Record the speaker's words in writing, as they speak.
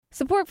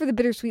Support for The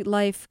Bittersweet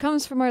Life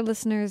comes from our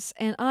listeners,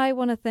 and I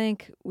want to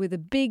thank, with a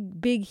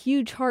big,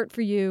 huge heart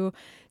for you,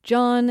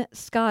 John,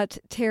 Scott,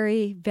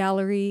 Terry,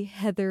 Valerie,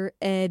 Heather,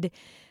 Ed,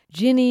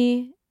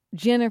 Ginny,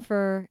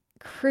 Jennifer,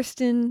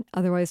 Kristen,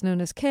 otherwise known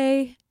as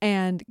Kay,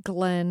 and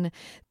Glenn.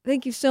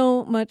 Thank you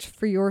so much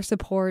for your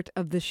support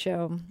of the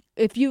show.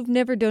 If you've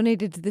never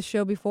donated to the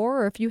show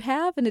before, or if you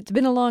have and it's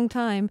been a long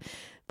time,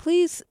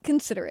 please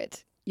consider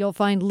it. You'll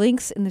find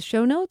links in the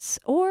show notes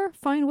or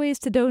find ways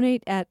to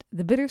donate at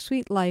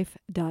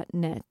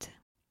thebittersweetlife.net.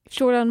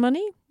 Short on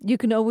money? You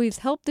can always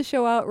help the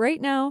show out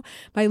right now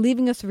by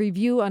leaving us a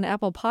review on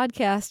Apple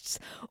Podcasts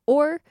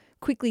or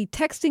quickly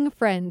texting a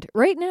friend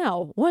right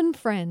now, one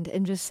friend,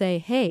 and just say,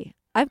 hey,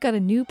 I've got a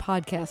new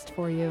podcast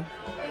for you.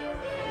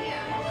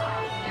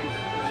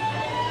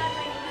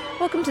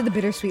 Welcome to The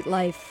Bittersweet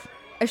Life,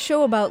 a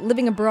show about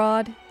living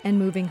abroad and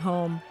moving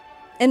home.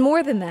 And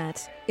more than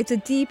that, it's a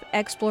deep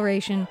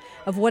exploration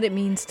of what it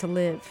means to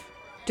live,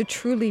 to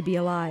truly be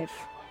alive.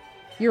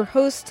 Your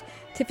host,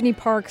 Tiffany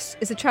Parks,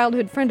 is a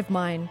childhood friend of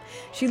mine.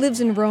 She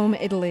lives in Rome,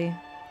 Italy.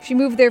 She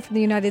moved there from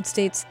the United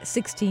States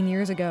 16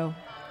 years ago.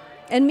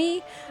 And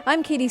me,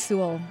 I'm Katie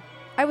Sewell.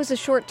 I was a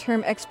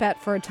short-term expat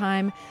for a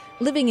time,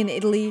 living in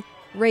Italy,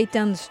 right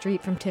down the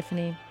street from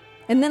Tiffany.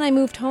 And then I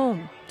moved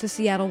home to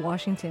Seattle,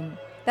 Washington.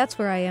 That's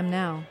where I am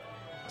now.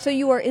 So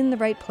you are in the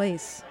right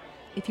place.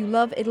 If you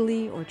love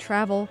Italy or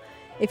travel,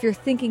 if you're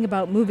thinking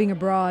about moving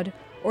abroad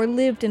or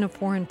lived in a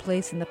foreign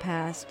place in the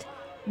past,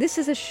 this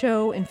is a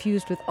show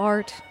infused with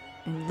art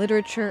and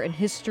literature and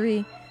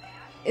history.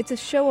 It's a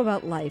show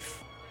about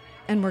life,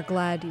 and we're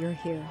glad you're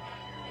here.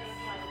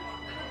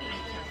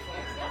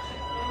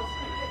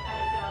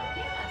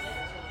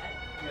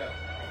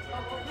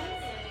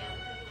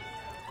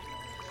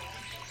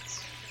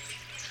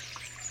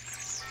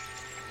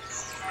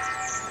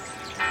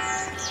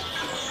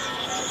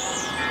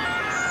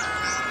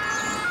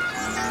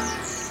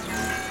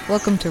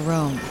 Welcome to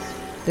Rome.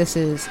 This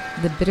is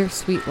The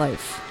Bittersweet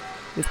Life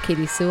with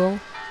Katie Sewell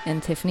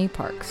and Tiffany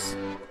Parks.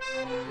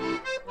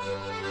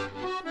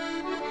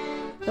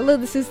 Hello,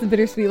 this is The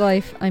Bittersweet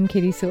Life. I'm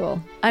Katie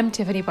Sewell. I'm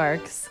Tiffany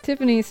Parks.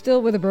 Tiffany,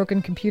 still with a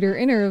broken computer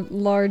in her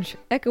large,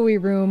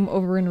 echoey room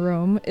over in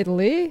Rome,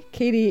 Italy.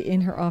 Katie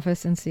in her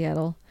office in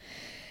Seattle.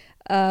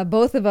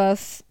 Both of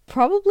us,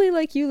 probably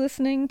like you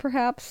listening,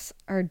 perhaps,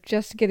 are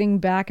just getting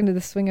back into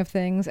the swing of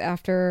things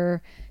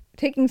after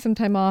taking some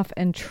time off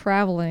and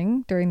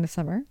traveling during the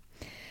summer.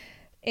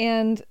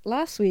 And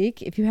last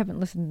week, if you haven't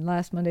listened to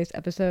last Monday's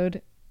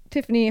episode,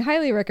 Tiffany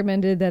highly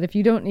recommended that if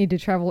you don't need to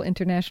travel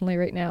internationally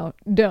right now,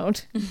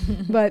 don't.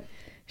 But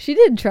she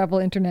did travel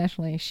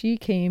internationally. She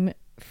came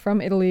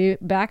from Italy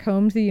back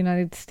home to the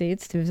United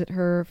States to visit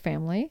her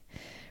family,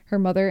 her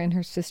mother and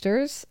her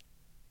sisters.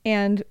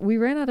 And we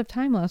ran out of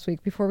time last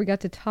week before we got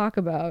to talk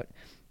about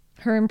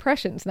her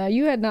impressions. Now,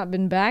 you had not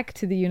been back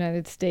to the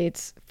United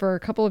States for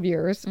a couple of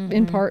years,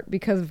 in part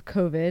because of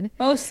COVID.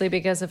 Mostly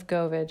because of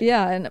COVID.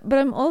 Yeah, but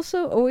I'm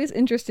also always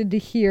interested to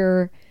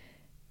hear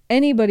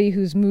anybody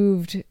who's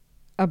moved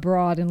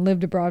abroad and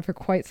lived abroad for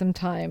quite some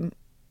time.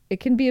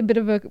 It can be a bit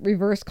of a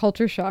reverse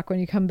culture shock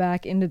when you come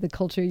back into the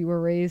culture you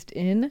were raised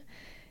in.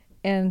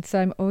 And so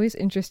I'm always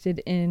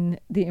interested in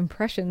the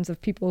impressions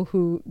of people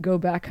who go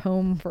back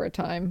home for a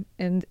time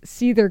and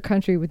see their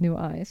country with new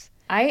eyes.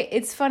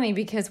 It's funny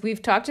because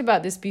we've talked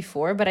about this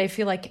before, but I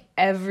feel like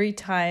every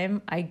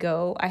time I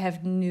go, I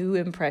have new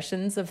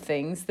impressions of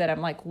things that I'm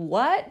like,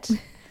 what?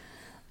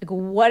 Like,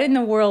 what in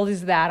the world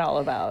is that all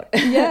about?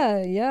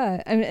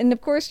 Yeah. And of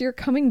course, you're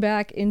coming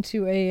back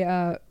into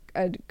a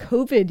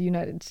COVID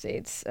United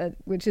States,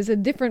 which is a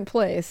different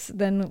place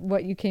than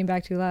what you came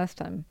back to last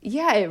time.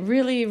 Yeah, it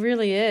really,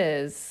 really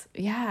is.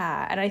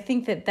 Yeah. And I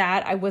think that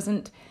I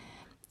wasn't...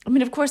 I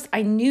mean, of course,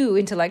 I knew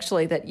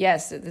intellectually that,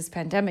 yes, this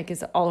pandemic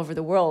is all over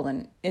the world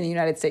and in the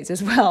United States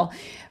as well.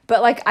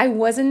 But, like, I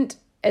wasn't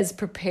as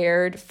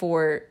prepared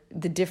for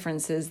the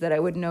differences that I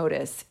would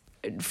notice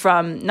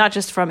from, not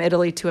just from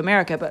Italy to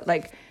America, but,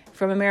 like,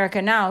 from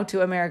America now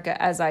to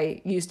America as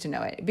I used to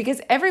know it.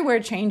 Because everywhere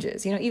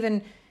changes. You know,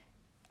 even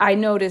I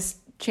noticed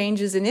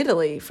changes in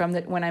Italy from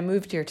when I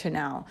moved here to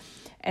now.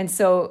 And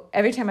so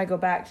every time I go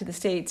back to the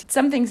States,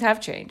 some things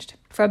have changed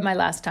from my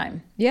last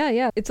time.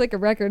 Yeah. It's like a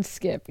record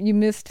skip. You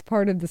missed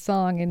part of the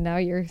song and now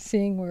you're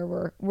seeing where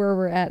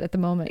we're at the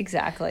moment.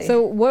 Exactly.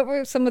 So what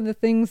were some of the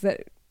things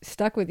that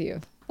stuck with you?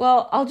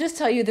 Well, I'll just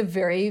tell you the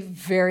very,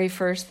 very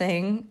first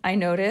thing I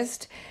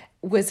noticed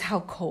was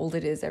how cold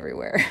it is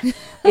everywhere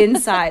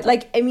inside.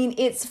 Like, I mean,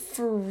 it's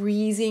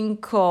freezing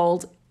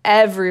cold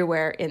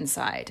everywhere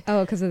inside.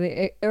 Oh, because of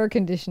the air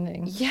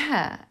conditioning.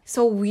 Yeah.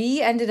 So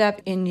we ended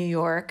up in New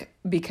York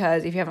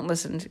because if you haven't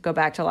listened, go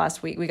back to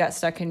last week. We got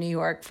stuck in New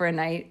York for a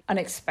night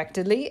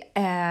unexpectedly.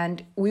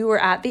 And we were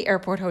at the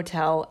airport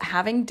hotel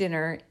having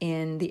dinner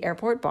in the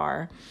airport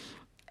bar.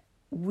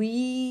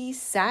 We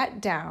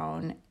sat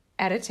down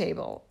at a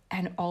table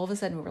and all of a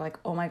sudden we were like,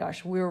 oh my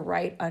gosh, we're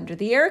right under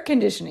the air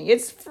conditioning.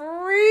 It's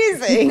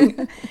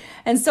freezing.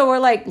 And so we're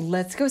like,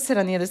 let's go sit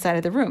on the other side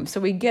of the room. So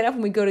we get up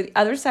and we go to the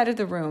other side of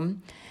the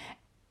room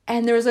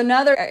And there was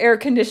another air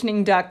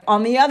conditioning duct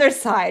on the other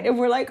side. And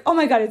we're like, oh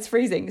my God, it's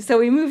freezing. So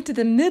we moved to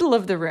the middle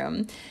of the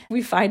room.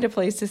 We find a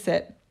place to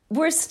sit.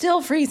 We're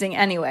still freezing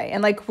anyway.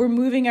 And like we're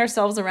moving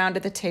ourselves around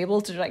at the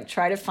table to like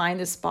try to find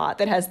a spot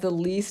that has the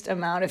least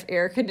amount of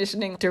air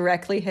conditioning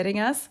directly hitting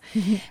us.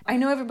 I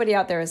know everybody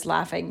out there is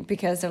laughing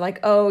because they're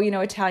like, oh, you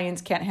know,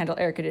 Italians can't handle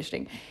air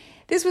conditioning.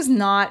 This was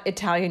not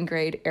Italian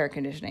grade air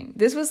conditioning.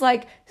 This was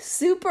like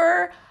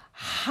super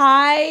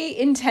high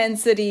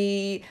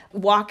intensity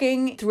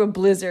walking through a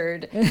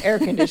blizzard air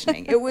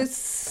conditioning. It was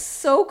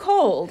so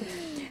cold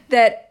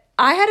that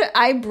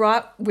I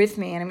brought with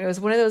me, and I mean, it was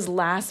one of those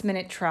last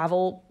minute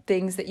travel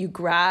things that you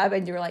grab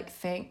and you're like,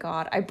 thank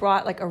God. I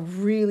brought like a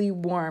really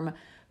warm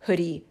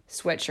hoodie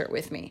sweatshirt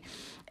with me.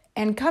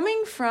 And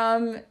coming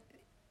from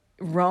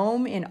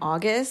Rome in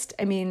August,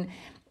 I mean,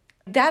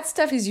 that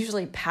stuff is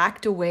usually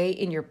packed away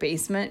in your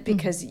basement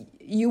because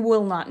you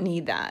will not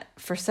need that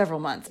for several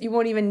months. You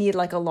won't even need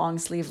like a long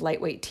sleeve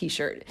lightweight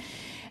t-shirt.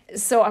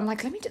 So I'm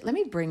like, let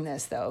me bring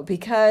this though,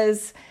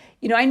 because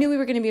you know, I knew we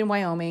were going to be in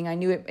Wyoming. I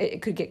knew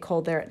it could get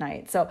cold there at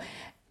night. So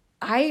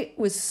I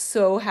was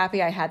so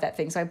happy I had that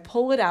thing. So I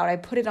pull it out, I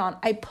put it on,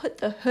 I put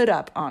the hood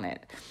up on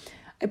it.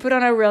 I put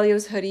on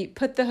Aurelio's hoodie,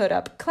 put the hood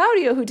up.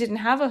 Claudio, who didn't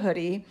have a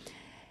hoodie,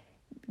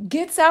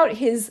 gets out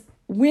his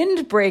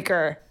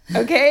windbreaker,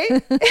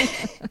 okay?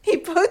 He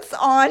puts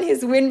on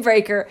his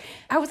windbreaker.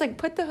 I was like,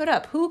 put the hood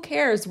up. Who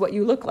cares what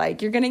you look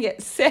like? You're going to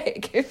get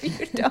sick if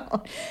you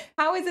don't.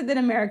 How is it that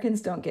Americans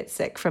don't get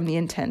sick from the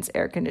intense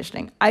air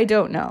conditioning? I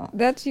don't know.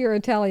 That's your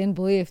Italian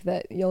belief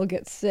that you'll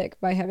get sick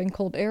by having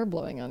cold air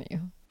blowing on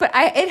you. But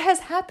it has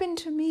happened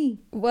to me.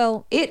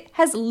 Well, it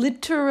has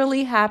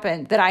literally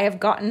happened that I have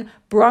gotten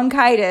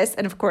bronchitis.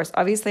 And of course,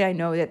 obviously I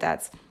know that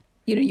that's,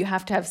 you know, you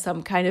have to have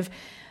some kind of,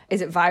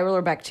 is it viral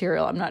or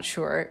bacterial? I'm not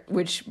sure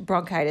which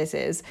bronchitis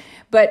is,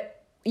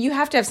 but you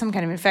have to have some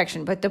kind of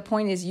infection. But the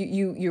point is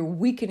you're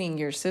weakening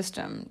your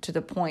system to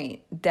the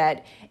point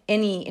that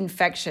any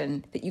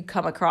infection that you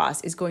come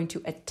across is going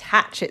to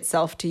attach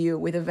itself to you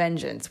with a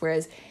vengeance.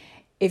 Whereas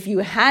if you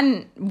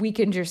hadn't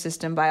weakened your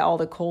system by all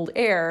the cold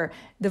air,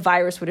 the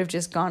virus would have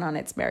just gone on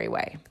its merry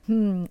way.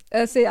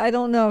 See, I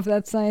don't know if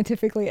that's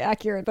scientifically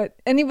accurate, but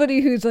anybody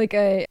who's like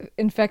a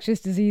infectious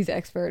disease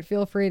expert,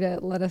 feel free to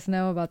let us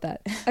know about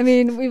that. I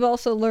mean, we've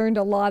also learned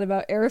a lot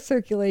about air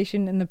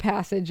circulation and the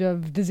passage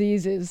of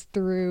diseases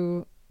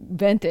through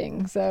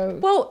venting. So,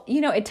 well,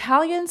 you know,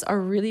 Italians are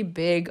really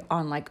big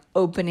on like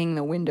opening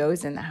the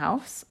windows in the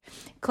house.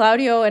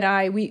 Claudio and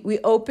I, we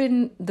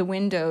open the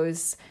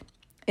windows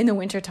in the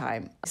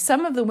wintertime.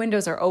 Some of the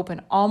windows are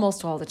open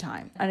almost all the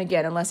time. And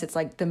again, unless it's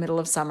like the middle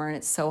of summer and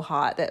it's so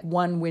hot that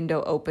one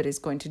window open is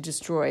going to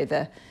destroy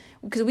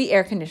because we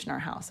air condition our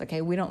house,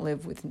 okay? We don't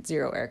live with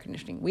zero air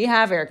conditioning. We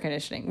have air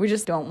conditioning. We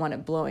just don't want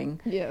it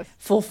blowing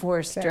full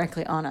force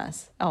directly on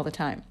us all the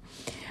time.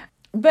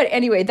 But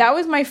anyway, that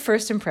was my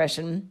first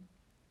impression.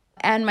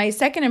 And my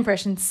second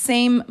impression,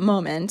 same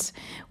moment,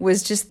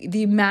 was just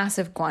the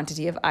massive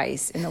quantity of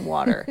ice in the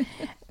water.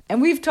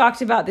 And we've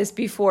talked about this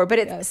before, but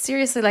it's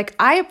seriously like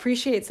I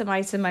appreciate some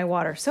ice in my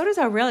water. So does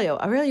Aurelio.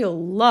 Aurelio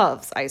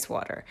loves ice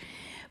water.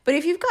 But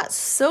if you've got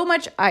so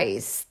much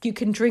ice, you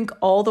can drink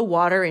all the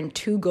water in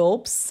 2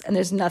 gulps and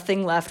there's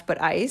nothing left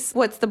but ice.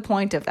 What's the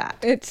point of that?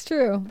 It's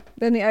true.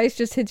 Then the ice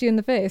just hits you in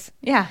the face.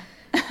 Yeah.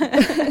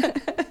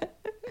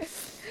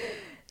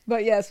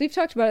 But yes, we've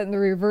talked about it in the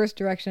reverse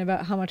direction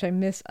about how much I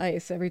miss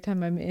ice every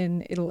time I'm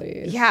in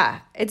Italy. Yeah,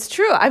 it's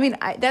true. I mean,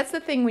 that's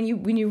the thing when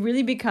you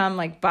really become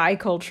like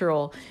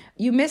bicultural,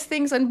 you miss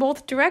things on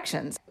both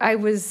directions. I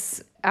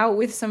was out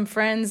with some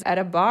friends at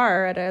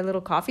a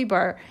little coffee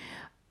bar,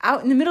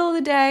 out in the middle of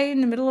the day,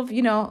 in the middle of,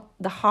 you know,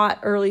 the hot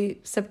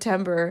early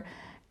September.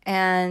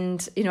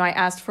 And, you know, I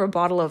asked for a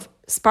bottle of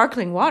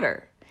sparkling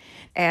water.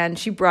 And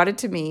she brought it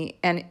to me,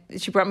 and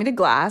she brought me the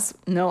glass,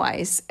 no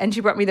ice, and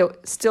she brought me the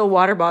still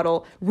water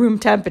bottle, room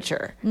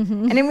temperature.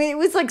 Mm-hmm. And I mean, it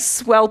was like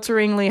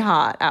swelteringly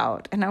hot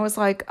out. And I was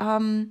like,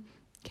 can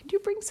you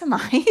bring some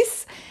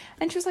ice?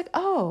 And she was like,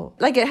 oh,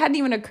 like it hadn't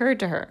even occurred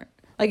to her.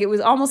 Like it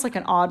was almost like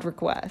an odd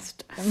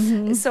request.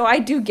 Mm-hmm. So I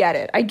do get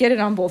it. I get it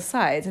on both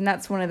sides. And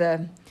that's one of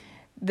the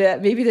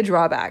maybe the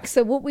drawbacks.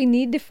 So what we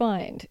need to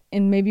find,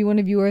 and maybe one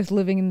of you is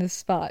living in this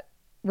spot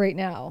right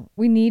now,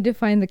 we need to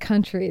find the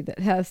country that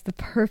has the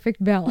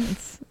perfect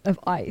balance of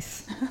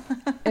ice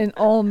and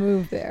all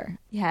move there.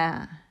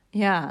 Yeah.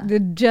 The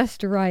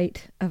just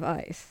right of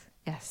ice.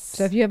 Yes.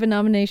 So if you have a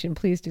nomination,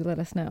 please do let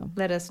us know.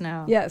 Let us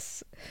know.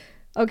 Yes.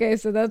 Okay,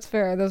 so that's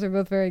fair. Those are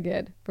both very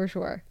good, for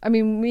sure. I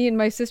mean, me and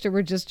my sister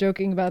were just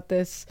joking about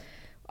this.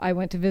 I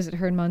went to visit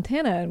her in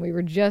Montana, and we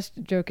were just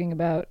joking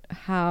about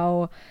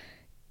how,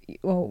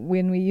 well,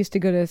 when we used to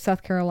go to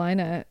South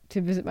Carolina to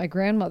visit my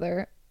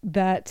grandmother,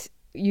 that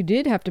you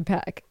did have to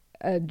pack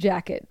a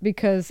jacket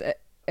because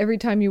every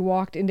time you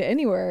walked into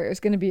anywhere, it was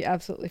going to be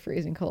absolutely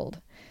freezing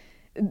cold.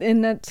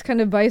 And that's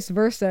kind of vice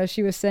versa.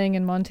 She was saying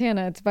in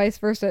Montana, it's vice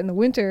versa. In the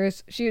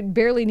winters, she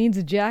barely needs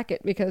a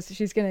jacket because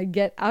she's going to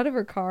get out of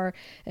her car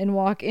and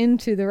walk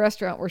into the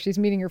restaurant where she's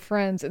meeting her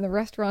friends. And the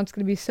restaurant's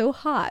going to be so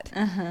hot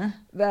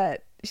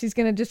that she's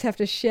going to just have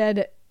to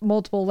shed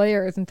multiple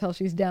layers until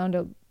she's down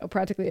to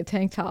practically a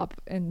tank top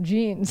and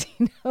jeans.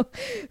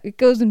 It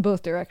goes in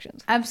both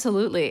directions.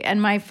 Absolutely.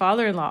 And my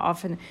father-in-law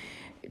often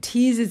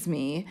teases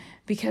me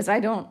because I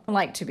don't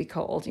like to be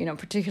cold,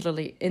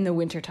 particularly in the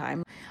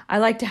wintertime. I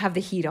like to have the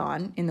heat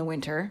on in the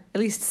winter, at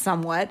least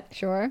somewhat.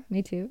 Sure,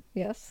 me too,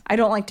 yes. I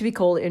don't like to be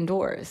cold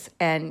indoors.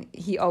 And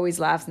he always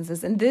laughs and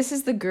says, and this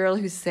is the girl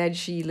who said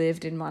she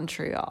lived in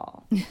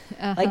Montreal.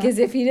 Like as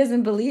if he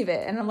doesn't believe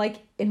it. And I'm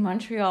like, in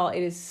Montreal,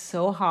 it is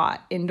so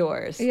hot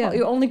indoors. Yeah.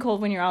 You're only cold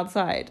when you're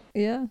outside.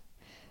 Yeah.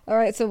 All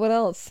right, so what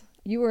else?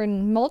 You were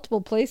in multiple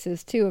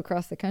places, too,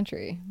 across the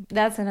country.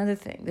 That's another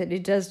thing, that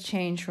it does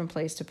change from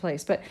place to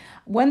place. But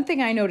one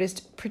thing I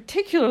noticed,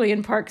 particularly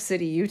in Park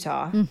City,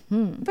 Utah,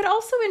 but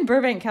also in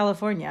Burbank,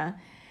 California,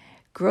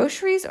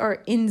 groceries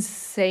are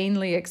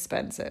insanely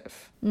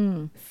expensive.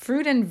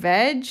 Fruit and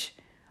veg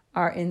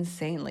are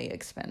insanely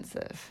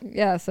expensive.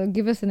 Yeah, so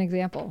give us an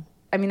example.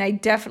 I mean, I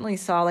definitely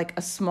saw like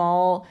a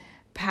small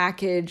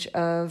package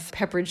of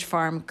Pepperidge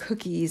Farm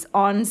cookies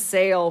on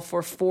sale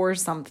for $4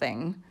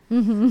 something.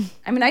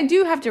 I mean, I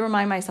do have to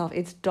remind myself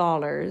it's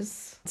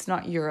dollars. It's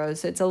not euros.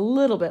 So it's a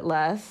little bit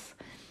less,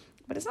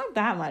 but it's not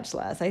that much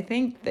less. I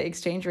think the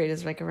exchange rate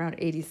is like around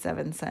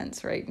 87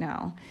 cents right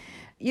now.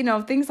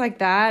 Things like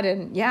that.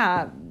 And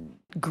yeah,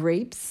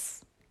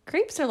 grapes.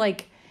 Grapes are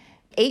like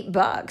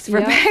 $8 for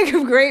a bag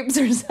of grapes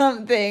or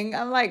something.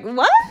 I'm like,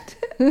 what?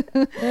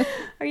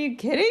 Are you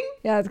kidding?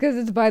 Yeah, it's because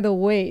it's by the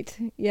weight.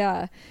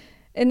 Yeah.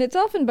 And it's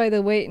often by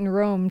the weight in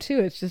Rome, too.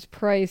 It's just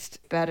priced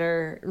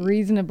better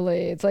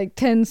reasonably. It's like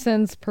 10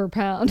 cents per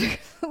pound or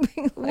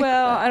something like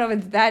well, that. I don't know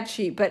if it's that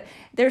cheap, but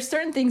there's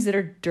certain things that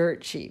are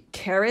dirt cheap.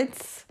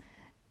 Carrots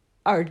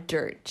are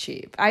dirt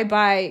cheap. I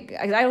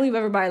only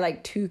ever buy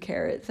like 2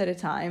 carrots at a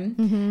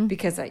time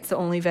because it's the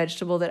only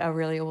vegetable that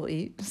Aurelio will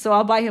eat. So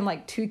I'll buy him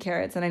like 2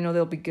 carrots and I know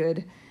they'll be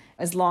good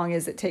as long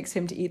as it takes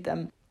him to eat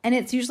them. And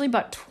it's usually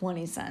about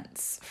 20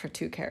 cents for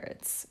 2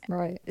 carrots.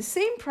 Right.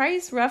 Same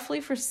price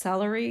roughly for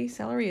celery.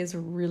 Celery is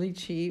really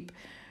cheap.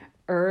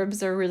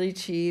 Herbs are really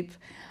cheap.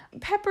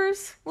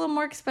 Peppers, a little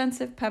more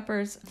expensive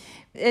peppers.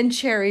 And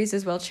cherries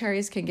as well.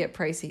 Cherries can get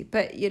pricey.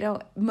 But,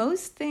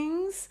 most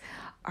things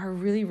are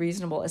really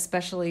reasonable,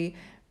 especially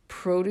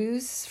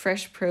produce,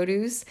 fresh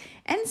produce,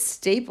 and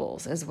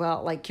staples as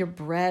well, like your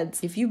breads.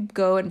 If you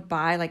go and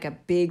buy like a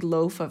big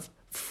loaf of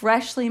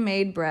freshly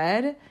made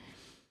bread,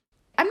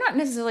 I'm not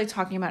necessarily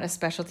talking about a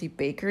specialty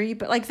bakery,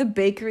 but like the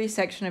bakery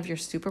section of your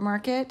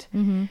supermarket.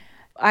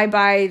 I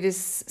buy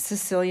this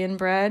Sicilian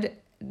bread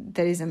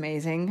that is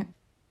amazing.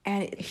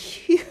 And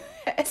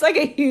it's like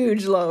a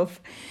huge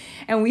loaf.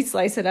 And we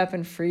slice it up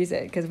and freeze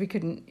it because we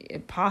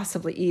couldn't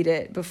possibly eat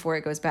it before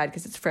it goes bad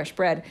because it's fresh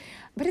bread.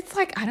 But it's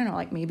like, I don't know,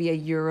 like maybe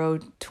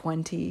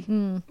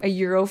 €1.20,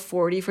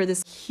 €1.40 for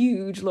this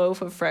huge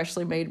loaf of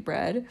freshly made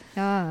bread.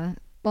 Well,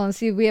 and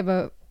see, we have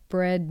a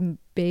bread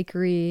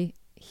bakery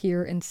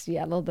here in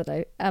Seattle that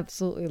I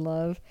absolutely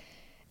love,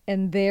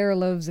 and their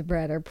loaves of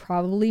bread are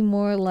probably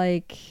more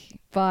like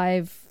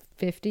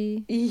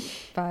 $5.50,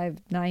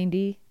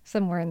 $5.90,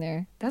 somewhere in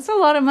there. That's a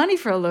lot of money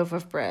for a loaf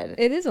of bread.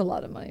 It is a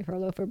lot of money for a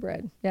loaf of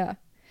bread. Yeah.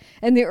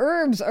 And the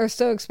herbs are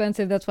so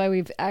expensive, that's why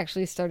we've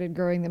actually started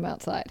growing them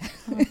outside.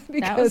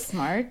 That was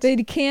smart. They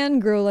can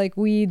grow like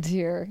weeds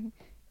here,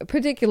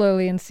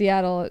 particularly in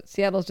Seattle.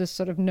 Seattle's just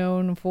sort of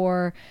known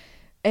for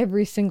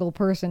every single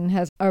person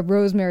has a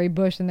rosemary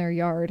bush in their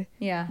yard.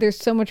 Yeah. There's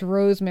so much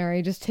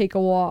rosemary, just take a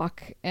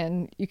walk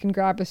and you can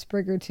grab a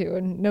sprig or two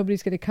and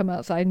nobody's going to come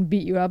outside and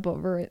beat you up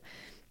over it.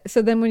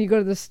 So then when you go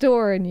to the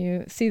store and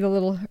you see the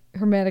little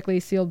hermetically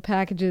sealed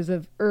packages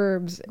of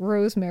herbs,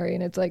 rosemary,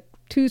 and it's like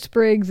 2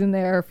 sprigs in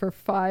there for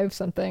 $5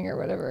 something or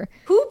whatever.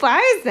 Who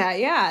buys that?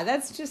 Yeah,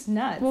 that's just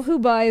nuts. Well, who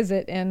buys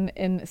it? And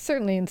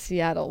certainly in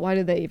Seattle, why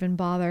do they even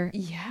bother?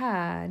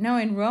 Yeah. No,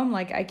 in Rome,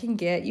 like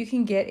you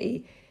can get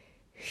a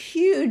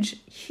huge,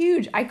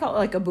 I call it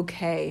like a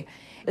bouquet.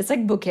 It's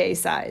like bouquet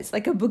size,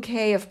 like a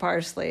bouquet of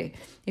parsley.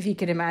 If you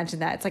can imagine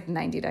that, it's like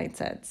 99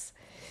 cents.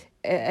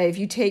 If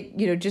you take,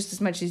 just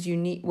as much as you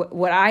need,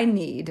 what I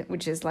need,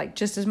 which is like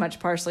just as much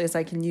parsley as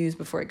I can use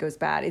before it goes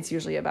bad, it's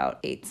usually about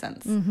 8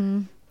 cents.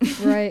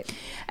 Right.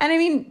 And I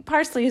mean,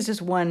 parsley is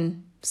just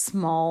one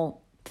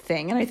small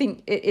thing. And I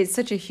think it's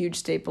such a huge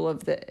staple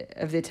of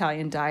the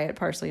Italian diet,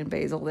 parsley and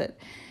basil, that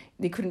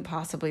they couldn't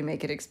possibly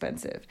make it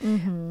expensive.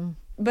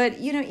 But,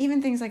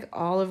 even things like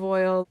olive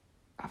oil,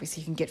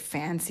 obviously you can get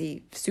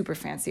super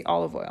fancy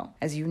olive oil,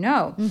 as you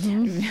know,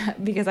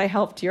 because I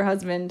helped your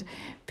husband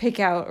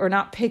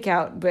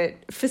but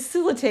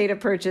facilitate a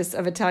purchase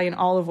of Italian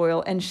olive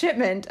oil and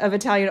shipment of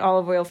Italian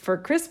olive oil for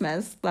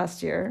Christmas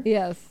last year.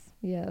 Yes.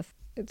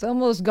 It's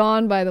almost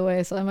gone, by the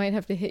way, so I might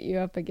have to hit you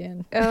up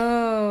again.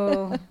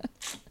 Oh.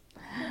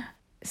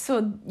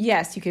 So,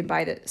 yes, you can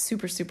buy the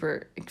super,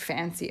 super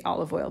fancy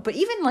olive oil, but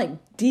even like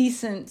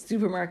decent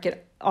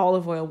supermarket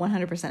olive oil,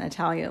 100%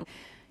 Italian,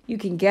 you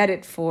can get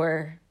it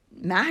for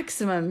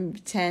maximum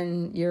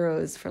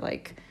 €10 for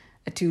like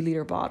a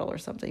 2-liter bottle or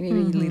something, maybe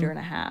a liter and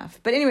a half.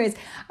 But anyways,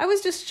 I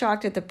was just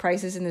shocked at the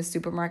prices in the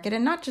supermarket,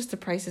 and not just the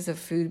prices of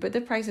food, but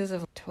the prices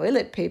of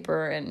toilet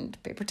paper and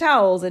paper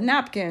towels and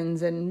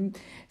napkins and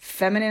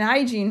feminine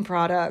hygiene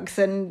products.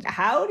 And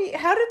how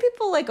do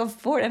people like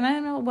afford? And I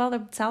don't know, well,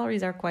 the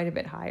salaries are quite a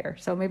bit higher,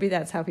 so maybe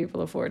that's how people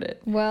afford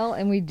it. Well,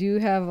 and we do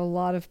have a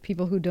lot of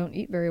people who don't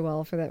eat very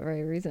well for that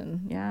very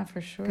reason. Yeah,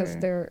 for sure. Because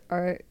there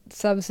are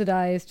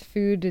subsidized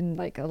food, and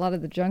like a lot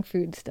of the junk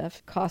food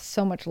stuff costs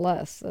so much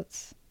less.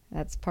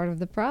 That's part of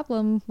the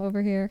problem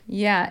over here.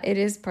 Yeah, it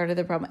is part of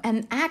the problem.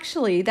 And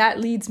actually, that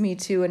leads me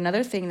to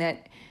another thing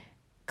that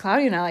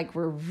Claudia and I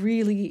were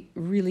really,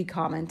 really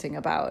commenting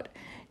about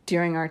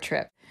during our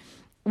trip.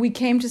 We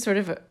came to sort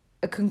of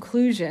a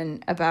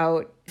conclusion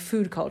about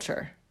food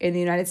culture in the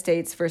United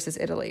States versus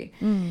Italy.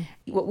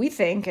 What we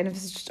think, and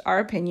this is just our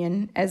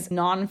opinion as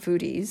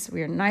non-foodies,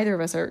 neither of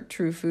us are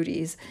true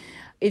foodies,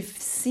 it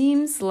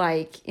seems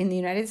like in the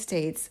United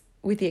States,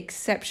 with the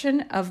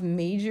exception of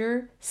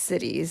major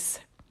cities,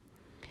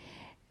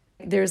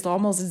 there's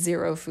almost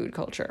zero food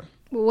culture.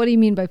 What do you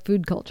mean by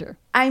food culture?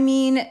 I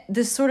mean,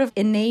 the sort of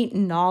innate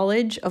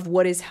knowledge of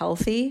what is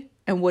healthy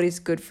and what is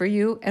good for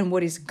you and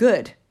what is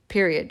good,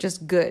 period.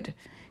 Just good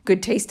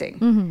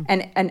tasting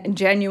and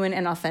genuine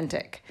and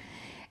authentic.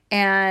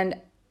 And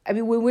I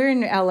mean, when we're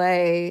in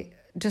LA,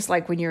 just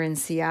like when you're in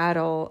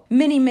Seattle,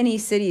 many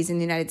cities in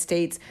the United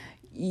States,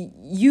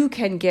 you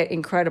can get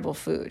incredible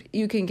food.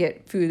 You can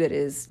get food that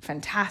is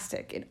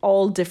fantastic in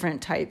all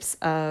different types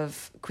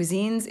of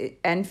cuisines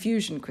and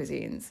fusion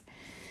cuisines.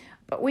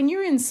 But when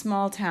you're in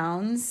small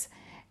towns,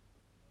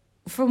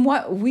 from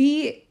what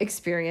we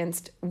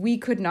experienced, we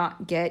could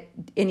not get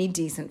any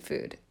decent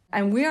food.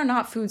 And we are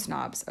not food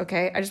snobs,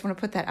 okay? I just want to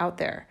put that out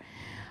there.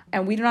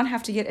 And we do not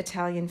have to get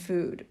Italian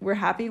food. We're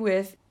happy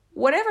with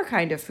whatever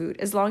kind of food,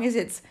 as long as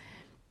it's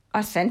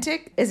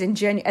authentic, as in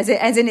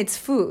it's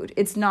food.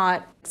 It's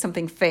not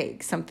something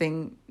fake,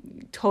 something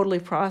totally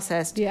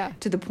processed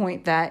to the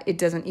point that it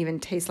doesn't even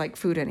taste like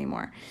food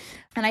anymore.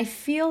 And I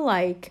feel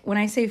like when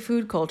I say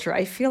food culture,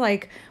 I feel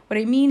like what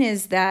I mean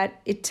is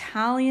that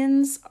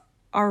Italians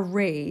are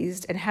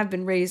raised and have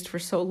been raised for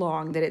so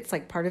long that it's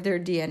like part of their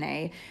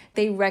DNA.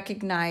 They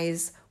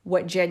recognize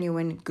what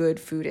genuine good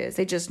food is.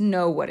 They just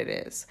know what it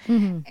is.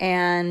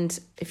 And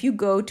if you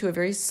go to a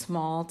very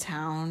small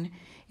town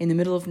in the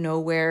middle of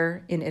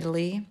nowhere in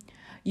Italy,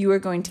 you are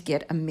going to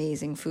get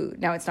amazing food.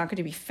 Now, it's not going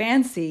to be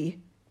fancy,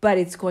 but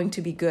it's going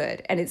to be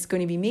good. And it's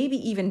going to be maybe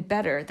even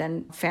better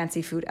than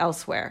fancy food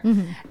elsewhere.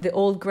 The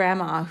old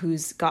grandma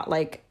who's got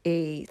like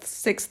a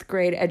 6th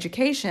grade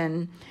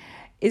education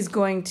is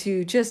going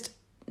to just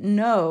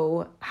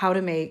know how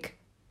to make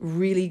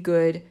really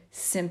good,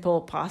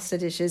 simple pasta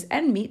dishes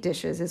and meat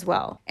dishes as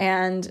well.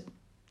 And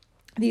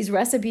these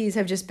recipes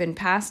have just been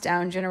passed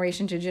down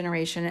generation to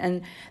generation,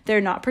 and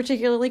they're not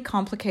particularly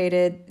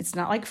complicated. It's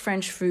not like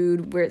French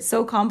food where it's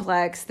so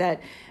complex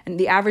that and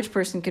the average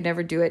person could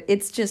never do it.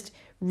 It's just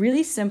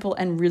really simple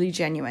and really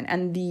genuine.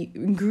 And the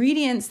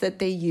ingredients that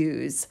they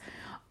use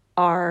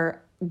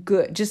are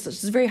good,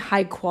 just very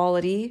high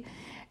quality.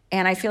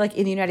 And I feel like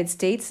in the United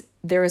States,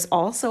 there is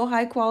also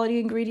high quality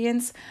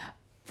ingredients,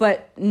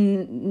 but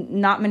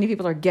not many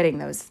people are getting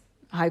those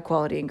high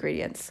quality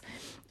ingredients.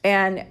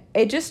 And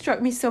it just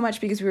struck me so much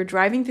because we were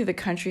driving through the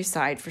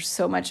countryside for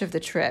so much of the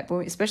trip,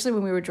 especially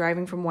when we were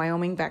driving from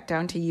Wyoming back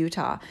down to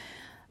Utah.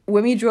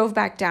 When we drove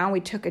back down, we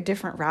took a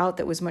different route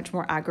that was much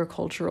more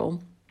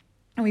agricultural.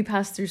 And we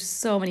passed through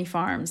so many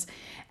farms.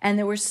 And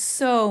there were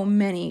so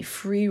many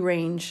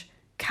free-range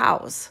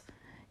cows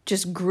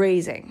just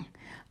grazing.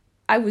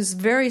 I was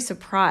very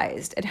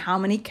surprised at how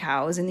many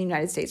cows in the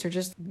United States are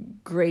just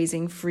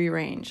grazing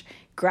free-range,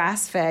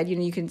 grass-fed,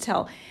 you can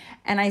tell.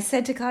 And I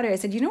said to Claudia, I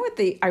said, you know what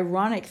the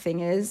ironic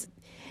thing is?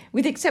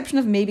 With the exception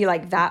of maybe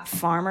like that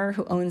farmer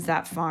who owns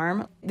that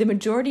farm, the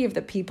majority of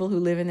the people who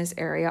live in this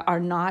area are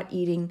not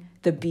eating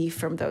the beef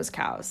from those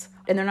cows.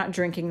 And they're not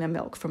drinking the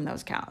milk from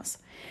those cows.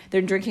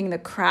 They're drinking the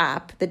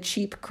crap, the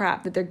cheap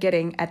crap that they're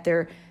getting at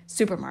their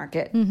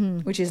supermarket,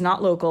 which is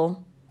not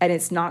local and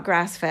it's not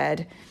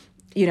grass-fed,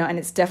 and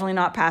it's definitely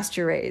not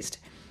pasture-raised.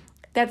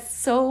 That's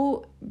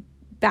so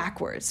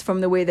backwards from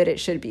the way that it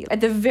should be.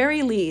 At the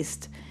very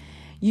least,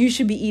 you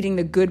should be eating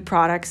the good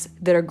products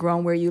that are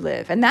grown where you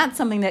live. And that's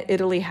something that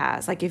Italy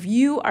has. Like if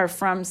you are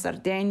from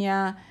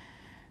Sardinia,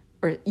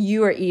 or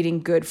you are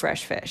eating good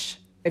fresh fish.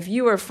 If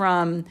you are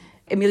from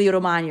Emilia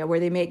Romagna, where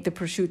they make the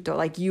prosciutto,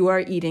 like you are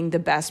eating the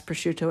best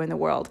prosciutto in the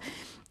world.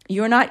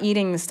 You're not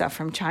eating the stuff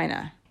from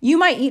China. You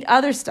might eat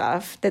other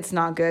stuff that's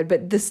not good,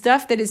 but the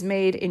stuff that is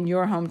made in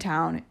your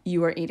hometown,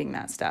 you are eating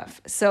that stuff.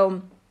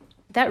 So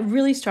that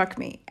really struck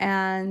me.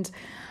 And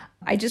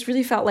I just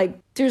really felt like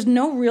there's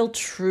no real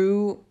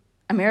true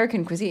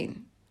American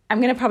cuisine. I'm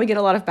going to probably get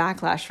a lot of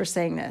backlash for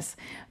saying this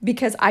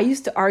because I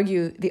used to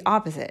argue the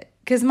opposite.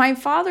 Because my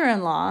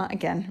father-in-law,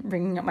 again,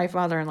 bringing up my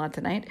father-in-law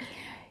tonight,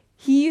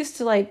 he used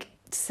to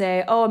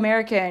say, oh,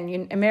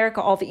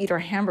 America, all they eat are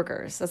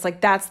hamburgers.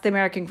 That's the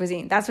American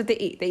cuisine. That's what they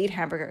eat. They eat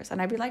hamburgers.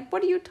 And I'd be like,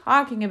 what are you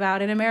talking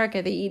about? In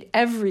America, they eat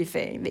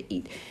everything. They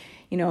eat,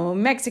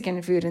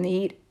 Mexican food and they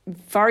eat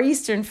Far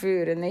Eastern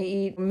food and they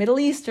eat Middle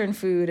Eastern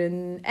food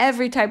and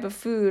every type of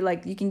food.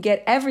 Like you can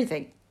get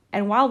everything.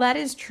 And while that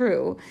is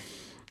true,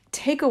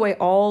 take away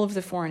all of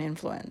the foreign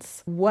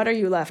influence. What are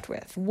you left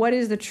with? What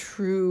is the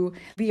true,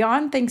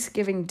 beyond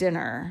Thanksgiving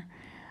dinner,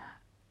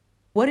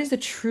 what is the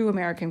true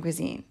American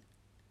cuisine?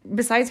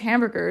 Besides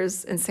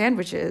hamburgers and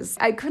sandwiches,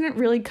 I couldn't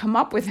really come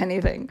up with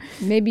anything.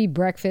 Maybe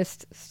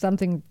breakfast,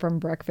 something from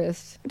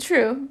breakfast.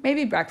 True,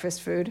 maybe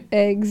breakfast food.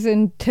 Eggs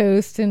and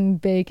toast and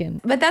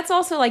bacon. But that's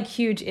also like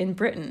huge in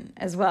Britain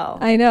as well.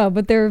 I know,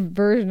 but their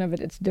version of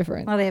it's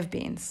different. Well, they have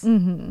beans.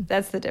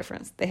 That's the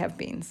difference. They have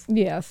beans.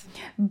 Yes.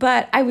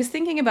 But I was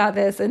thinking about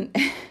this and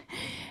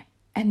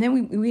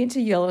then we went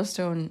to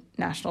Yellowstone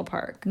National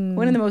Park,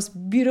 one of the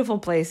most beautiful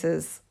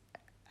places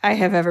I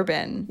have ever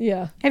been.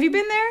 Yeah. Have you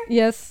been there?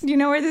 Yes. Do you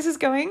know where this is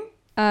going?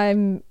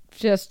 I'm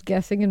just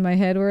guessing in my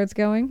head where it's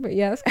going, but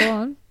yes, go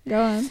on.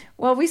 Go on.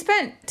 Well, we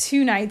spent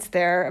 2 nights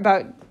there,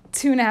 about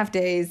 2.5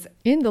 days.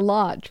 In the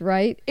lodge,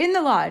 right? In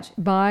the lodge.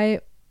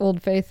 By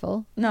Old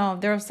Faithful. No,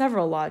 there are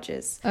several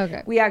lodges.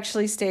 Okay. We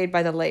actually stayed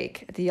by the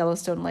lake at the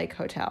Yellowstone Lake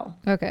Hotel.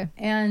 Okay.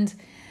 And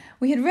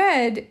we had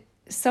read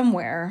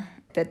somewhere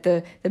that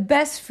the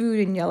best food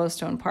in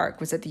Yellowstone Park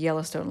was at the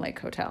Yellowstone Lake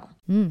Hotel.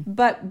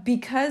 But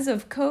because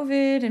of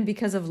COVID and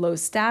because of low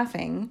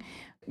staffing,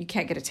 you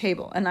can't get a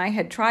table. And I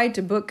had tried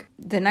to book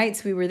the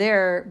nights we were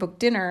there, book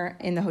dinner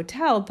in the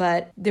hotel,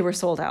 but they were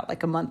sold out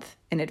like a month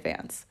in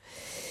advance.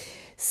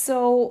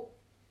 So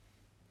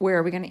where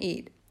are we going to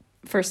eat?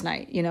 First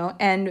night,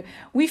 And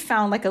we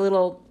found like a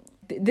little...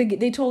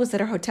 They told us at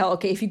our hotel,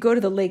 okay, if you go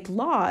to the Lake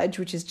Lodge,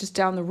 which is just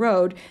down the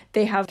road,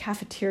 they have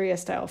cafeteria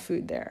style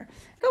food there.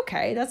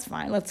 Okay, that's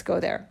fine. Let's go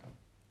there.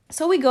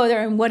 So we go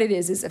there, and what it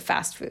is a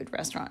fast food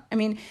restaurant. I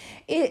mean,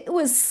 it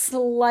was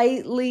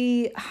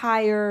slightly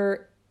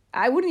higher,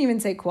 I wouldn't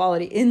even say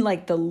quality, in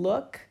like the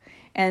look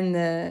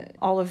and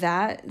all of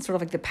that, sort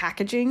of like the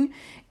packaging,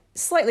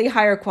 slightly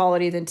higher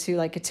quality than to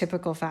like a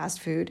typical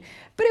fast food.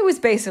 But it was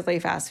basically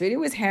fast food. It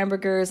was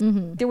hamburgers.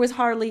 There was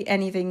hardly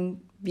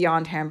anything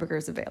beyond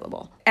hamburgers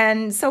available.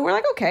 And so we're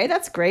like, okay,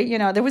 that's great.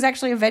 There was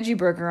actually a veggie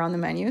burger on the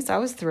menu, so I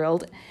was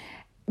thrilled.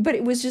 But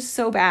it was just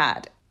so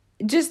bad.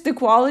 Just the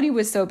quality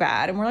was so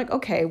bad. And we're like,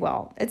 okay,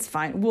 well, it's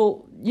fine.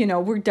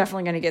 We're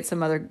definitely going to get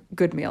some other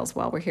good meals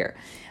while we're here.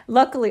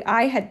 Luckily,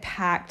 I had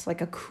packed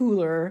like a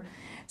cooler,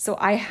 so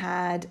I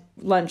had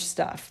lunch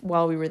stuff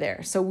while we were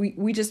there. So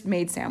we just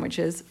made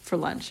sandwiches for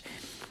lunch.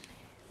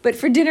 But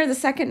for dinner the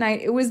second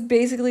night, it was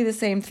basically the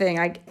same thing.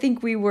 I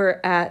think we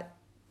were at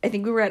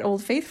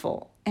Old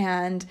Faithful,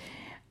 and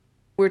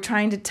we're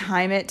trying to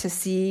time it to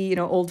see,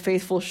 Old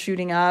Faithful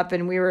shooting up,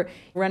 and we were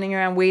running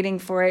around waiting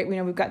for it.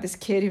 We've got this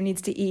kid who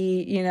needs to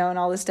eat, and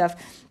all this stuff.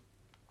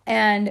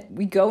 And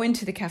we go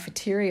into the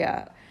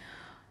cafeteria.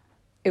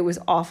 It was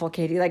awful,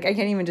 Katie. Like, I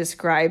can't even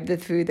describe the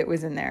food that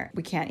was in there.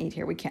 We can't eat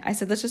here. We can't. I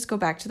said, let's just go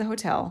back to the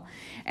hotel.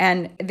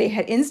 And they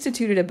had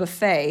instituted a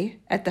buffet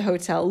at the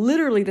hotel,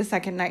 literally the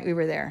second night we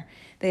were there.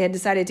 They had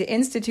decided to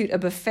institute a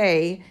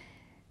buffet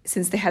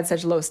since they had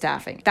such low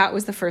staffing. That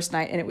was the first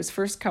night, and it was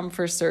first come,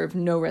 first serve,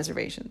 no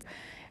reservations.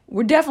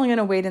 We're definitely going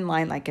to wait in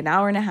line like an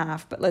hour and a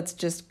half, but let's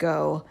just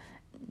go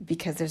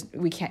because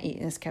we can't eat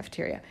in this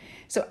cafeteria.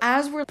 So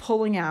as we're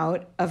pulling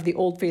out of the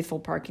Old Faithful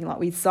parking lot,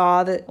 we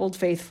saw the Old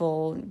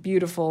Faithful,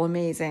 beautiful,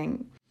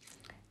 amazing.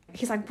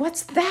 He's like,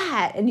 what's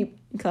that? And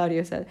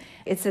Claudio said,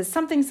 it says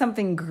something,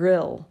 something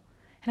grill.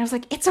 And I was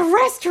like, it's a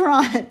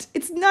restaurant.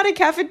 It's not a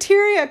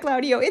cafeteria,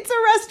 Claudio. It's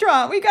a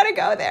restaurant. We got to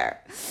go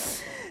there.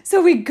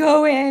 So we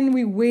go in,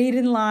 we wait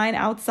in line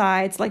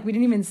outside. It's like we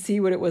didn't even see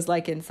what it was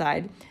like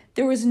inside.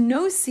 There was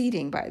no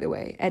seating, by the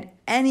way, at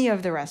any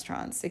of the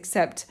restaurants,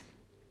 except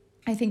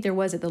I think there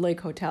was at the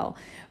Lake Hotel.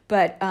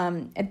 But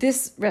at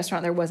this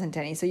restaurant, there wasn't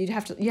any. So you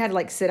had to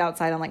like sit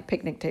outside on like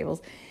picnic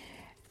tables.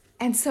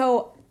 And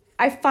so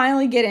I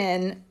finally get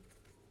in,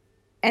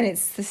 and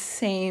it's the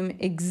same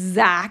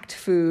exact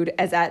food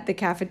as at the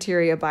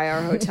cafeteria by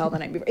our hotel the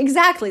night before.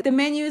 Exactly. The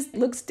menus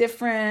looks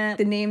different.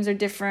 The names are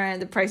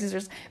different. The prices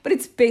are, but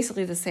it's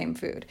basically the same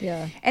food.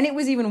 Yeah. And it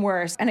was even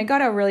worse. And I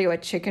got Aurelio a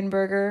chicken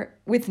burger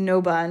with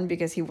no bun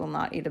because he will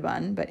not eat a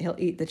bun, but he'll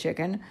eat the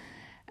chicken.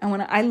 And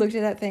when I looked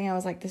at that thing, I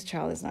was like, this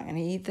child is not going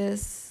to eat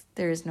this.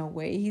 There is no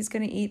way he's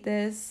going to eat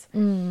this.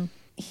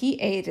 He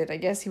ate it. I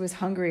guess he was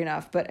hungry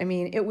enough. But I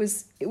mean, it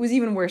was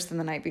even worse than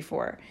the night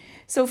before.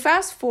 So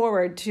slow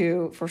forward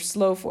to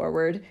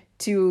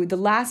the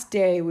last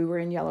day we were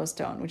in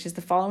Yellowstone, which is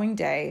the following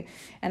day.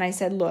 And I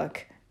said,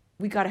 look,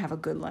 we got to have a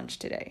good lunch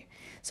today.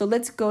 So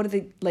let's go to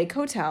the Lake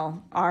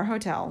Hotel, our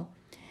hotel.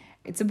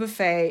 It's a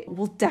buffet.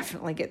 We'll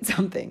definitely get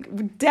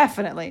something.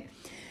 Definitely.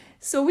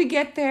 So we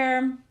get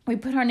there. We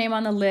put our name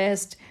on the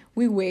list.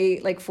 We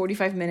wait like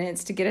 45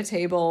 minutes to get a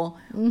table.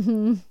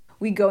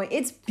 We go,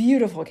 it's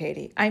beautiful,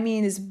 Katie. I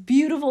mean, this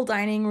beautiful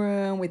dining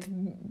room with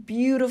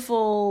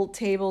beautiful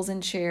tables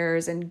and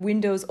chairs and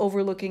windows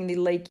overlooking the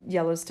Lake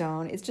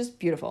Yellowstone. It's just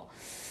beautiful.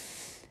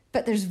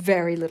 But there's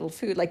very little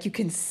food. Like, you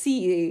can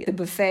see the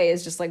buffet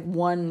is just like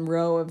one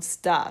row of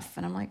stuff.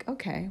 And I'm like,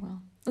 okay, well,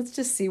 let's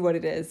just see what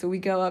it is. So we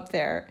go up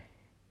there.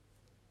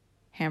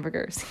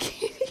 Hamburgers.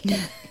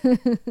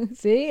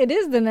 See, it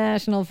is the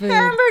national food.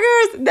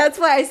 Hamburgers. That's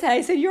why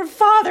I said, your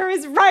father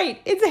is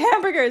right. It's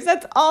hamburgers.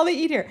 That's all they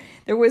eat here.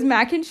 There was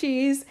mac and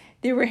cheese.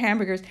 There were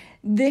hamburgers.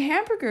 The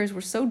hamburgers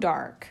were so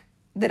dark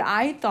that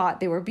I thought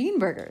they were bean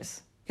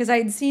burgers because I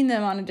had seen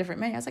them on a different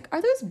menu. I was like,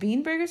 are those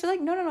bean burgers? They're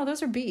like, no,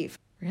 those are beef.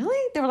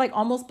 Really? They were like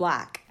almost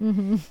black.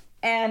 Mm-hmm.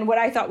 And what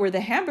I thought were the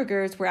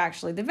hamburgers were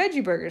actually the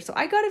veggie burgers. So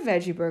I got a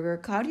veggie burger.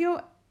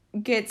 Claudio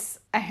gets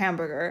a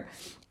hamburger.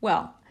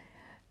 Well,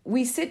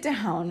 we sit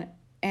down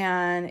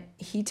and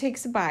he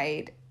takes a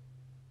bite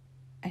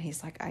and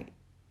he's like,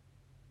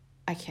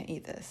 I can't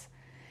eat this.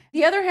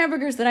 The other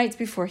hamburgers the nights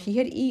before he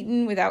had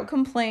eaten without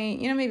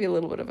complaint, maybe a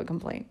little bit of a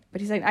complaint,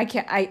 but he's like, I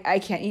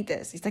can't eat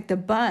this. He's like, the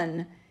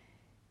bun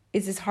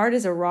is as hard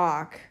as a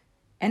rock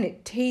and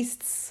it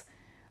tastes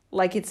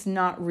like it's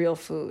not real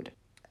food.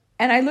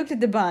 And I looked at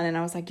the bun and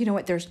I was like, you know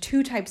what? There's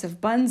 2 types of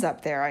buns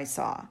up there I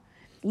saw.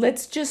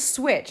 Let's just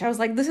switch. I was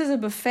like, this is a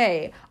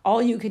buffet,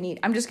 all you can eat.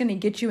 I'm just going to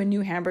get you a new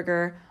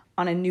hamburger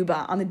on a new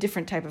bun, on a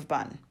different type of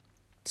bun.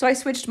 So I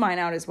switched mine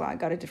out as well. I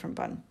got a different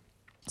bun.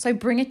 So I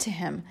bring it to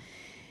him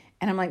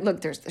and I'm like, look,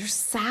 there's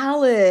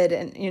salad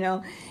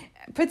and,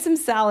 put some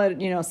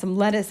salad, some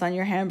lettuce on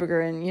your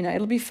hamburger and,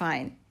 it'll be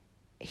fine.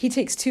 He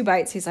takes 2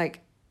 bites. He's like,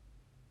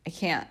 I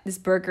can't. This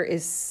burger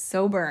is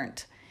so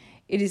burnt.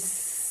 It is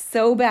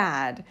so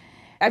bad.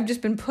 I've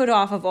just been put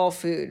off of all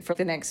food for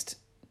the next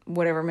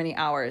whatever many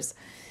hours.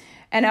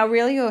 And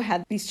Aurelio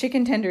had these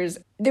chicken tenders.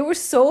 They were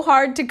so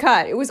hard to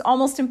cut. It was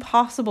almost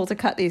impossible to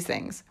cut these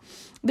things.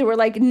 They were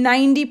like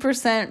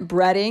 90%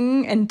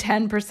 breading and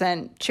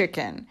 10%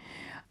 chicken.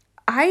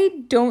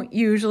 I don't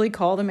usually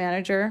call the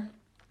manager,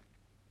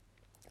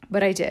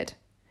 but I did.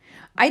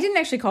 I didn't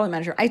actually call the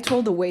manager. I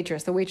told the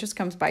waitress. The waitress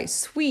comes by,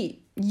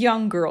 sweet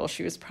young girl.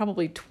 She was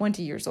probably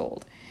 20 years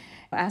old.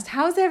 I asked,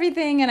 how's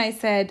everything? And I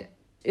said,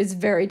 it's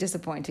very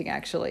disappointing,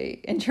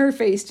 actually. And her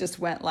face just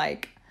went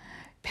like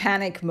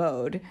panic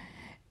mode.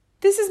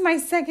 This is my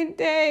second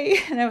day.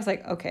 And I was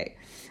like, okay,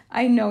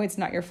 I know it's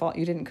not your fault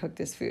you didn't cook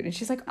this food. And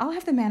she's like, I'll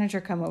have the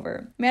manager come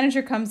over.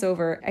 Manager comes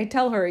over. I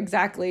tell her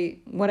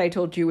exactly what I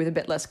told you with a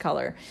bit less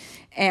color.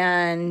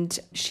 And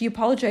she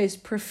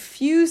apologized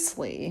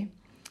profusely.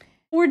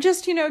 We're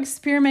just,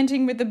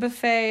 experimenting with the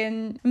buffet.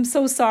 And I'm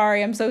so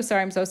sorry. I'm so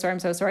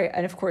sorry.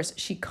 And of course,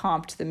 she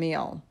comped the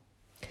meal.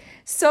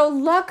 So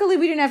luckily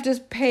we didn't have to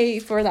pay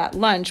for that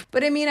lunch.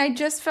 But I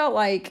just felt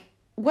like,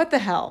 what the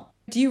hell?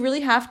 Do you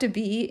really have to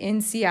be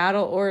in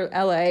Seattle or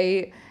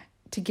LA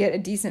to get a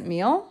decent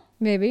meal?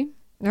 Maybe.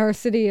 Or a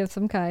city of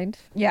some kind.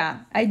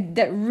 Yeah,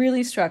 that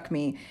really struck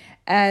me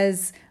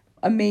as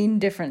a main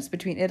difference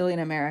between Italy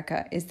and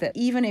America is that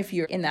even if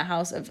you're in the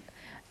house of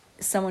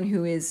someone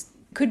who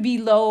could be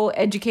low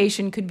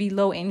education, could be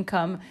low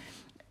income,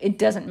 it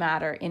doesn't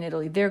matter in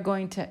Italy. They're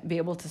going to be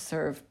able to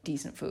serve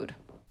decent food.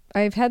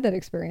 I've had that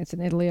experience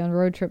in Italy on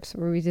road trips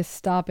where we just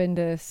stop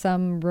into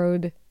some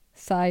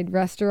roadside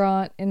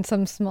restaurant in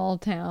some small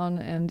town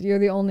and you're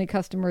the only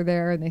customer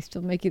there and they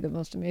still make you the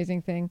most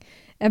amazing thing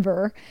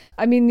ever.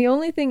 The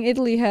only thing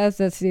Italy has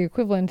that's the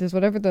equivalent is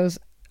whatever those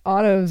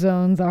auto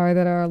zones are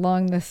that are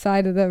along the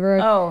side of the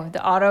road. Oh,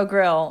 the auto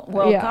grill.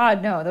 Well, yeah.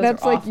 God, no, those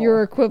that's are awful. That's like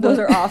your equivalent. Those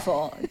are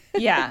awful.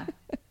 Yeah.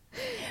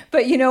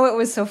 But what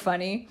was so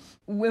funny?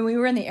 When we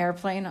were in the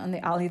airplane on the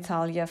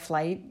Alitalia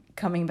flight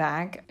coming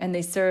back and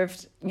they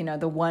served,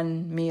 the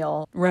one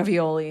meal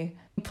ravioli,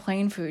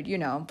 plain food,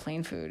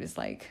 plain food is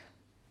like,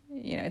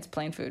 it's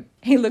plain food.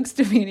 He looks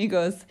to me and he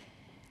goes,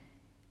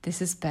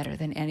 this is better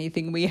than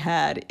anything we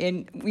had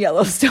in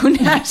Yellowstone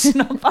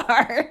National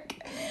Park.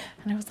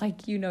 And I was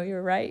like,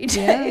 you're right.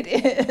 Yeah. It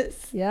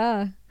is.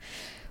 Yeah.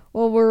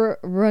 Well, we're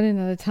running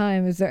out of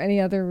time. Is there any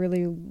other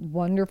really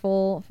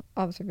wonderful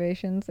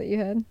observations that you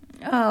had?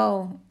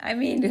 Oh, have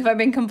I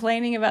been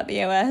complaining about the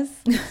U.S.?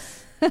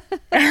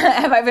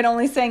 Have I been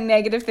only saying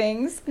negative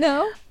things?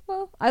 No.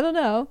 Well, I don't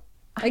know.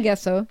 I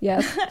guess so.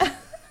 Yes.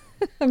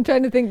 I'm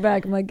trying to think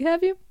back. I'm like,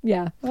 have you?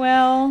 Yeah.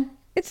 Well,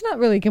 it's not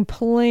really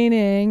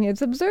complaining.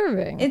 It's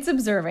observing. It's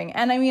observing.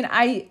 And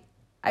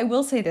I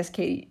will say this,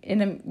 Katie,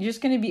 and I'm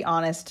just going to be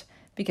honest,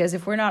 because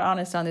if we're not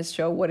honest on this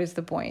show, what is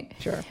the point?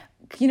 Sure.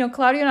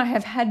 Claudio and I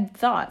have had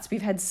thoughts.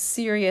 We've had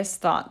serious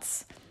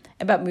thoughts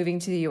about moving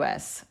to the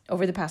U.S.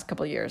 over the past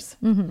couple of years,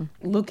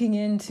 looking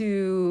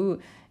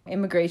into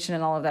immigration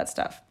and all of that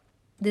stuff.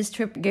 This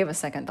trip gave us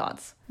second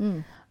thoughts.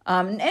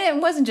 And it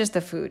wasn't just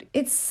the food.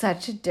 It's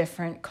such a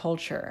different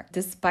culture.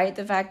 Despite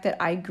the fact that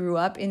I grew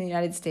up in the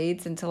United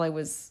States until I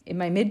was in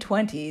my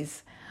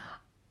mid-20s,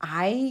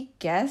 I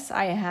guess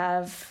I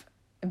have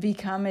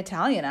become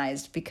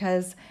Italianized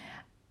because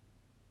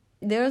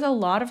there's a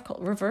lot of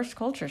reverse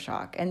culture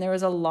shock. And there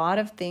was a lot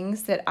of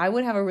things that I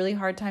would have a really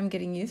hard time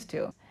getting used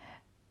to.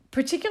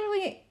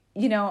 Particularly,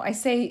 I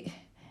say,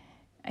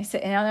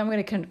 and now I'm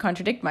going to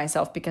contradict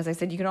myself because I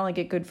said you can only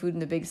get good food in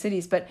the big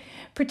cities. But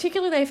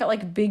particularly, I felt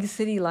like big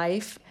city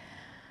life,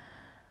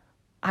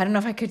 I don't know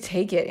if I could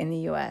take it in the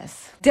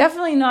U.S.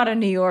 Definitely not in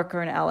New York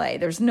or in L.A.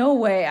 There's no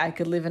way I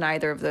could live in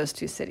either of those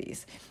two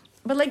cities.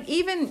 But like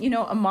even,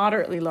 a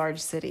moderately large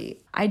city,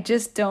 I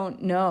just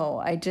don't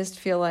know. I just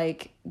feel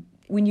like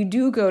when you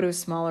do go to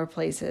smaller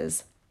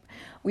places,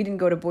 we didn't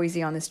go to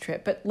Boise on this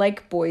trip, but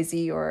like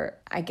Boise or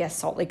I guess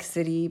Salt Lake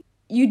City,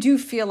 you do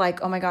feel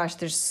like, oh my gosh,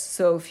 there's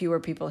so fewer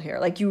people here.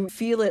 Like you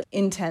feel it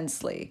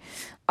intensely.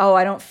 Oh,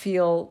 I don't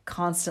feel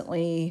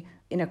constantly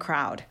in a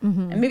crowd.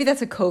 And maybe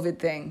that's a COVID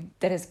thing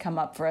that has come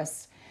up for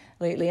us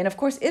lately. And of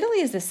course,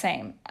 Italy is the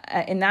same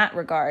in that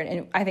regard.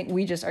 And I think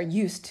we just are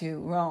used to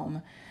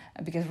Rome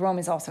because Rome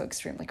is also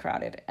extremely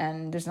crowded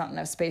and there's not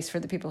enough space for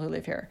the people who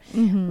live here.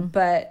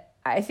 But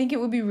I think it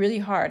would be really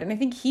hard. And I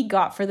think he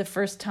got for the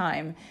first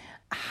time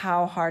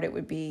how hard it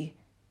would be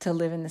to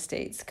live in the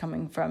States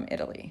coming from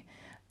Italy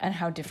and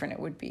how different it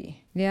would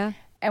be. Yeah.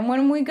 And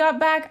when we got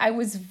back, I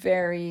was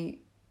very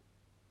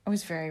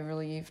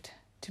relieved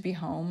to be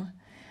home.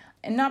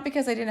 And not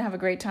because I didn't have a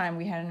great time.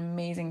 We had an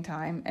amazing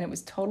time and it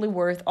was totally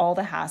worth all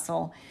the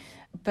hassle.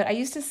 But I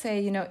used to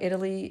say,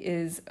 Italy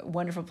is a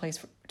wonderful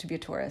place to be a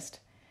tourist.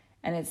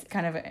 And it's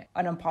kind of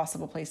an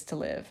impossible place to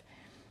live.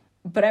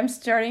 But I'm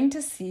starting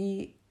to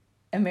see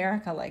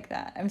America like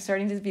that. I'm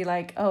starting to be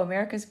like, oh,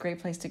 America's a great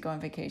place to go on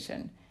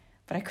vacation.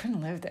 But I couldn't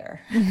live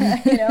there,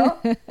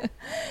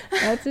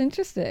 That's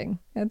interesting.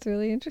 That's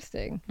really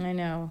interesting. I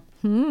know.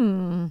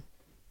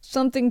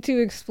 Something to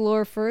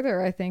explore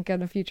further, I think,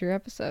 on a future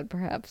episode,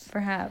 perhaps.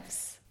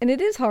 Perhaps. And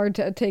it is hard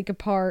to take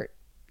apart,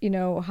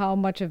 how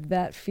much of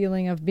that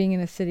feeling of being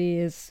in a city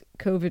is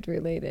COVID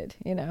related,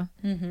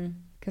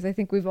 Because I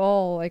think we've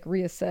all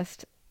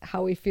reassessed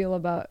how we feel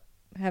about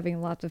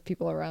having lots of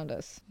people around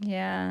us.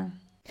 Yeah.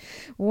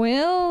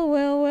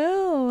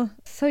 Well.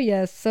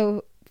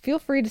 So feel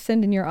free to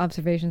send in your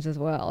observations as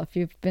well. If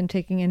you've been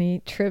taking any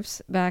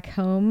trips back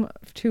home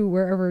to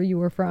wherever you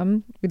were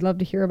from, we'd love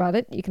to hear about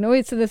it. You can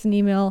always send us an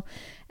email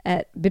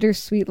at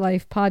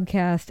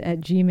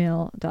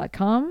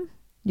bittersweetlifepodcast@gmail.com.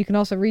 You can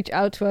also reach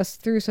out to us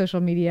through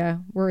social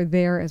media. We're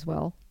there as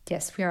well.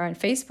 Yes, we are on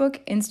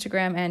Facebook,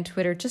 Instagram, and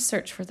Twitter. Just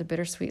search for the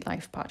Bittersweet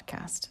Life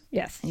Podcast.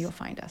 Yes. And you'll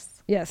find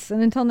us. Yes.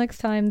 And until next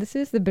time, this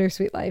is The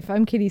Bittersweet Life.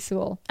 I'm Katie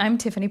Sewell. I'm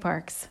Tiffany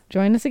Parks.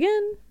 Join us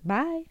again.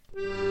 Bye.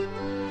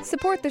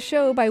 Support the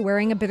show by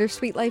wearing a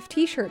Bittersweet Life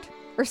t-shirt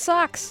or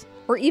socks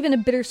or even a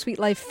Bittersweet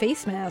Life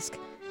face mask.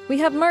 We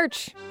have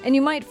merch, and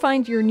you might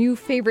find your new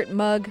favorite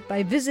mug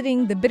by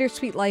visiting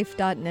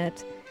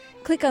thebittersweetlife.net.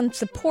 Click on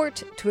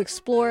support to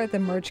explore the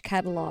merch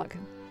catalog.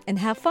 And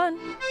have fun.